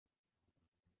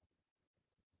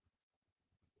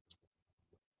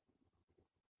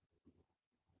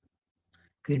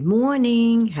Good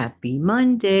morning. Happy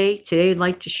Monday. Today, I'd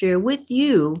like to share with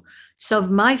you some of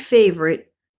my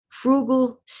favorite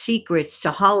frugal secrets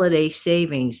to holiday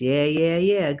savings.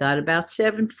 Yeah. Got about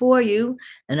seven for you,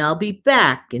 and I'll be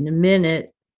back in a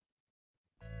minute.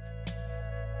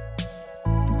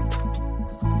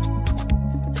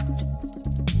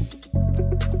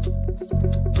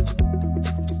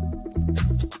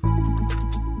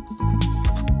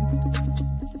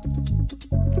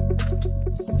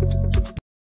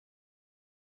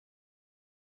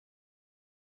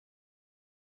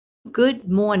 Good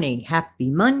morning. Happy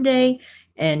Monday.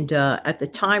 And at the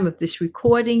time of this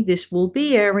recording, this will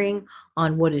be airing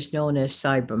on what is known as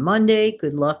Cyber Monday.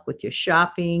 Good luck with your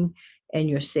shopping and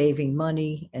your saving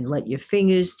money, and let your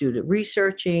fingers do the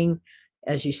researching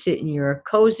as you sit in your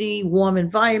cozy, warm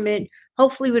environment,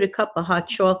 hopefully with a cup of hot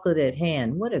chocolate at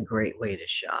hand. What a great way to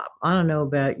shop. I don't know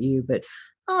about you, but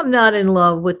I'm not in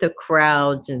love with the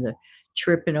crowds and the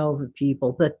tripping over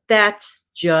people, but that's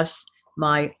just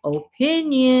my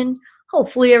opinion.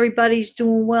 Hopefully, everybody's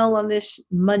doing well on this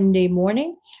Monday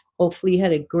morning. Hopefully, you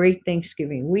had a great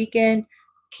Thanksgiving weekend,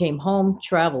 came home,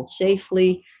 traveled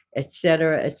safely,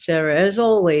 etc., etc. As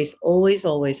always,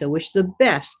 I wish the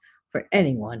best for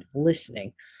anyone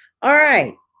listening. All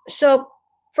right. So,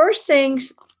 first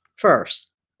things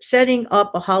first, setting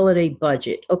up a holiday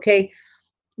budget. Okay.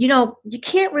 You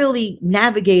can't really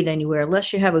navigate anywhere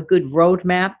unless you have a good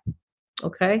roadmap.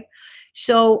 Okay.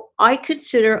 So I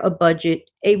consider a budget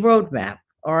a roadmap.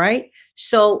 All right.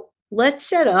 So let's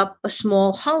set up a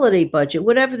small holiday budget,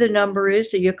 whatever the number is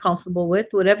that you're comfortable with,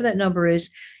 whatever that number is,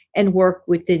 and work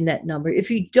within that number. If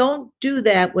you don't do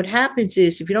that, what happens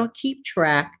is if you don't keep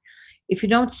track, if you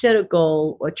don't set a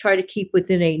goal or try to keep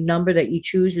within a number that you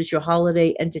choose as your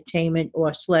holiday entertainment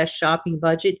or slash shopping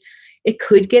budget, it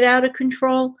could get out of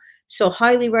control. So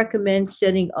highly recommend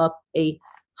setting up a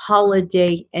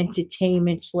holiday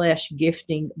entertainment slash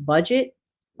gifting budget.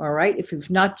 All right. If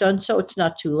you've not done so, it's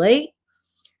not too late.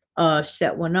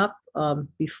 Set one up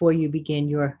before you begin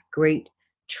your great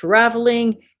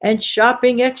traveling and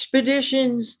shopping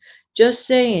expeditions. Just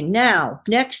saying. Now,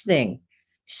 next thing,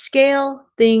 scale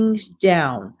things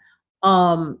down.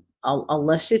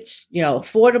 Unless it's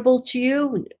affordable to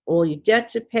you, all your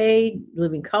debts are paid,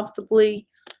 living comfortably,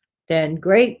 then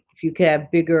great. If you could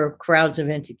have bigger crowds of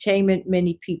entertainment,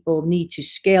 many people need to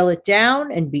scale it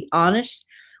down and be honest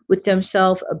with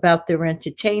themselves about their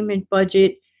entertainment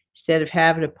budget. Instead of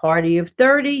having a party of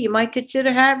 30, you might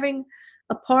consider having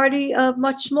a party of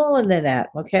much smaller than that,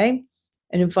 okay?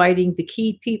 And inviting the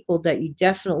key people that you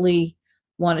definitely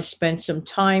want to spend some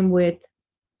time with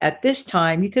at this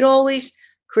time. You could always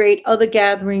create other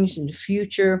gatherings in the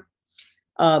future,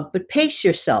 but pace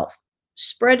yourself,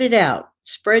 spread it out,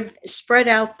 spread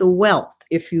out the wealth,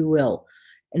 if you will,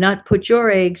 and not put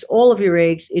all of your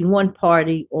eggs, in one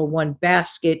party or one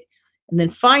basket, and then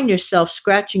find yourself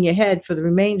scratching your head for the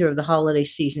remainder of the holiday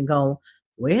season, going,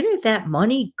 "Where did that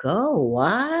money go?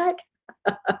 What?"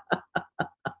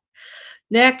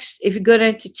 Next, if you're going to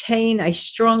entertain, I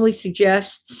strongly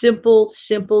suggest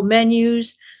simple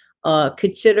menus.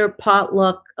 Consider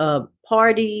potluck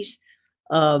parties,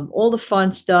 all the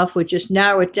fun stuff. We just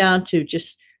narrow it down to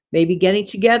just maybe getting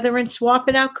together and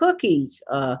swapping out cookies,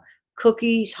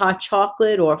 hot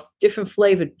chocolate, or different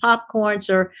flavored popcorns,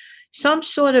 or some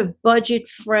sort of budget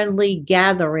friendly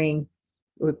gathering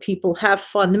where people have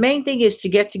fun. The main thing is to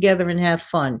get together and have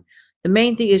fun. The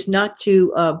main thing is not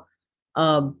to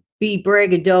be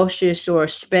braggadocious or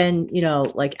spend,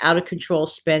 like out of control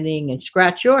spending and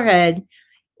scratch your head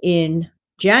in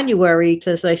January.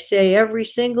 As I say every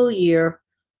single year,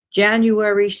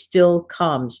 January still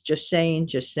comes. Just saying,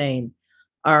 just saying.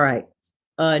 All right.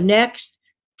 Next,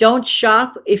 don't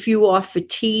shop if you are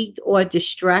fatigued or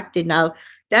distracted. Now,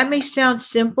 that may sound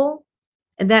simple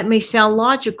and that may sound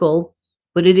logical,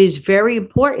 but it is very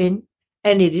important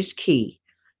and it is key.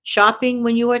 Shopping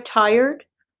when you are tired,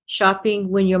 shopping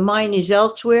when your mind is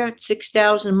elsewhere,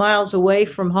 6,000 miles away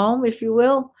from home, if you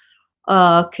will,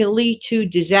 can lead to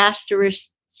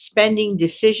disastrous spending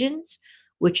decisions,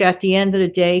 which at the end of the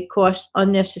day cost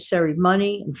unnecessary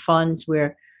money and funds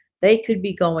where they could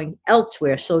be going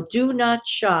elsewhere. So do not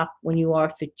shop when you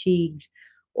are fatigued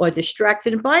or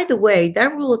distracted. And by the way,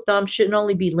 that rule of thumb shouldn't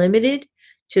only be limited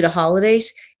to the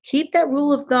holidays. Keep that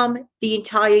rule of thumb the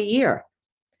entire year.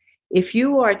 If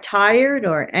you are tired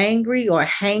or angry or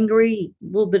hangry, a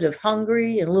little bit of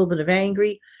hungry and a little bit of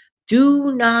angry,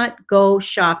 do not go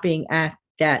shopping at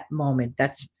that moment.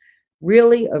 That's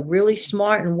really a really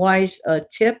smart and wise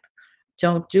tip.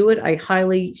 Don't do it. I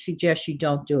highly suggest you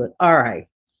don't do it. All right.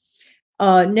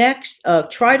 Next,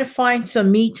 try to find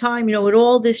some me time. With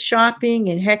all this shopping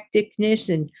and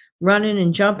hecticness and running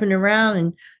and jumping around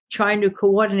and trying to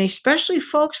coordinate, especially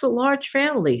folks with large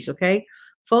families. Okay,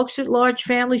 folks with large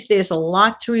families, there's a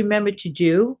lot to remember to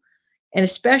do, and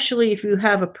especially if you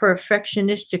have a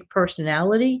perfectionistic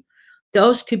personality,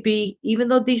 those could be, even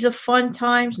though these are fun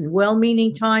times and well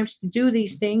meaning times to do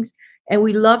these things, and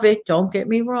we love it, don't get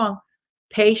me wrong,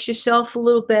 pace yourself a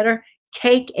little better.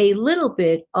 Take a little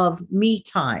bit of me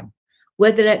time,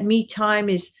 whether that me time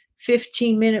is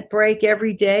 15-minute break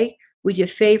every day with your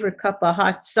favorite cup of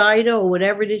hot cider or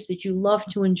whatever it is that you love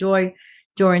to enjoy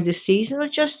during the season, or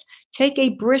just take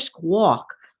a brisk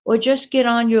walk, or just get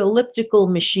on your elliptical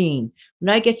machine.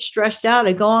 When I get stressed out,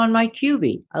 I go on my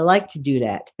cubie. I like to do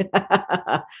that.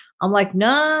 I'm like,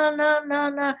 no, no, no,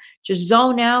 no. Just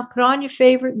zone out, put on your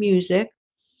favorite music,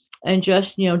 and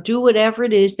just, do whatever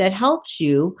it is that helps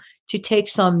you to take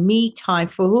some me time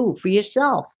for who? For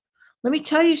yourself. Let me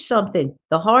tell you something.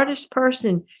 The hardest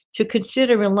person to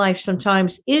consider in life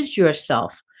sometimes is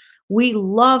yourself. We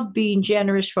love being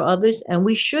generous for others, and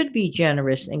we should be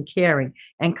generous and caring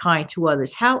and kind to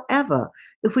others. However,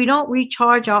 if we don't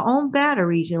recharge our own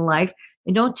batteries in life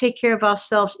and don't take care of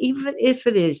ourselves, even if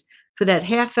it is for that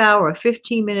half hour or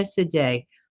 15 minutes a day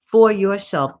for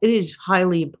yourself, it is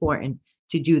highly important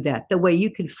to do that. The way you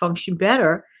can function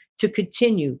better to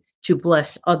continue to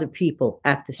bless other people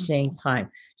at the same time.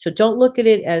 So don't look at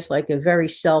it as like a very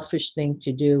selfish thing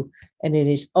to do. And it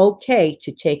is okay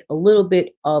to take a little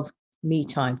bit of me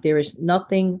time. There is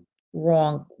nothing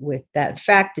wrong with that. In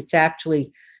fact, it's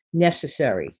actually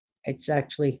necessary. It's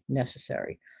actually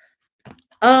necessary.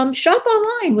 Shop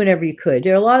online whenever you could.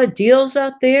 There are a lot of deals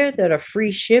out there that are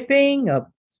free shipping,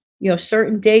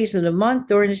 certain days of the month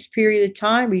during this period of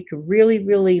time where you can really,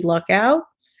 really luck out.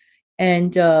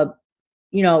 And,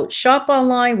 shop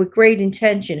online with great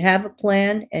intention. Have a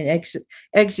plan and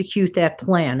execute that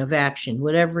plan of action,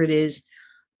 whatever it is.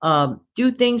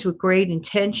 Do things with great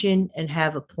intention and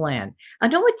have a plan. I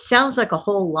know it sounds like a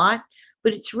whole lot,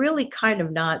 but it's really kind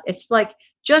of not. It's like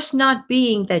just not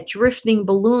being that drifting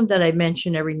balloon that I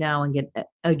mention every now and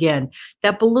again.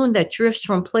 That balloon that drifts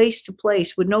from place to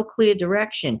place with no clear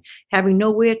direction, having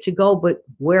nowhere to go but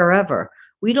wherever.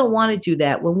 We don't want to do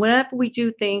that. Whenever we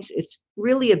do things, it's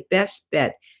really a best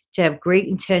bet to have great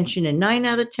intention. And 9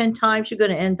 out of 10 times, you're going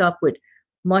to end up with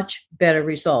much better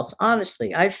results.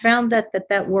 Honestly, I found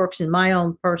that works in my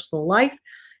own personal life.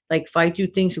 Like if I do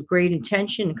things with great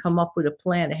intention and come up with a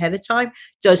plan ahead of time,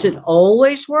 does it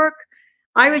always work?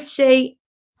 I would say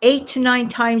 8 to 9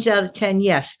 times out of 10,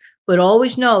 yes. But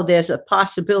always know there's a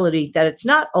possibility that it's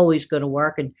not always going to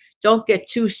work. And don't get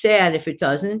too sad if it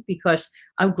doesn't, because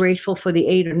I'm grateful for the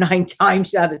 8 or 9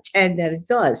 times out of 10 that it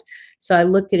does. So I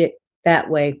look at it that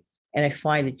way, and I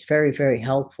find it's very, very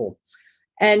helpful.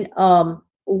 And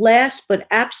last but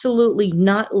absolutely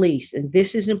not least, and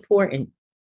this is important,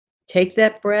 take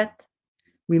that breath.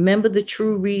 Remember the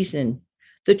true reason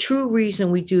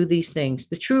we do these things,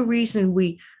 the true reason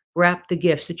we wrap the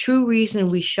gifts, the true reason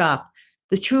we shop,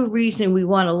 the true reason we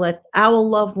want to let our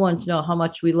loved ones know how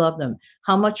much we love them,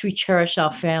 how much we cherish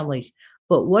our families.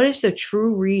 But what is the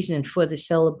true reason for the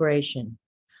celebration?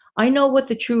 I know what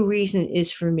the true reason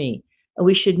is for me, and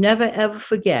we should never ever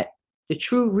forget the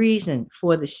true reason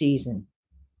for the season.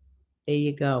 There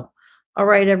you go. All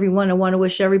right, everyone. I want to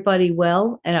wish everybody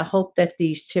well, and I hope that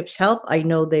these tips help. I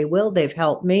know they will. They've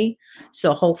helped me.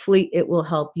 So hopefully it will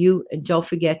help you. And don't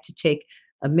forget to take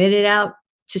a minute out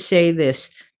to say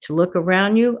this, to look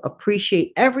around you,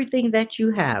 appreciate everything that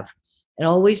you have, and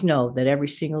always know that every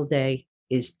single day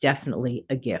is definitely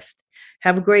a gift.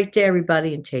 Have a great day,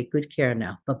 everybody, and take good care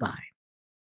now. Bye bye.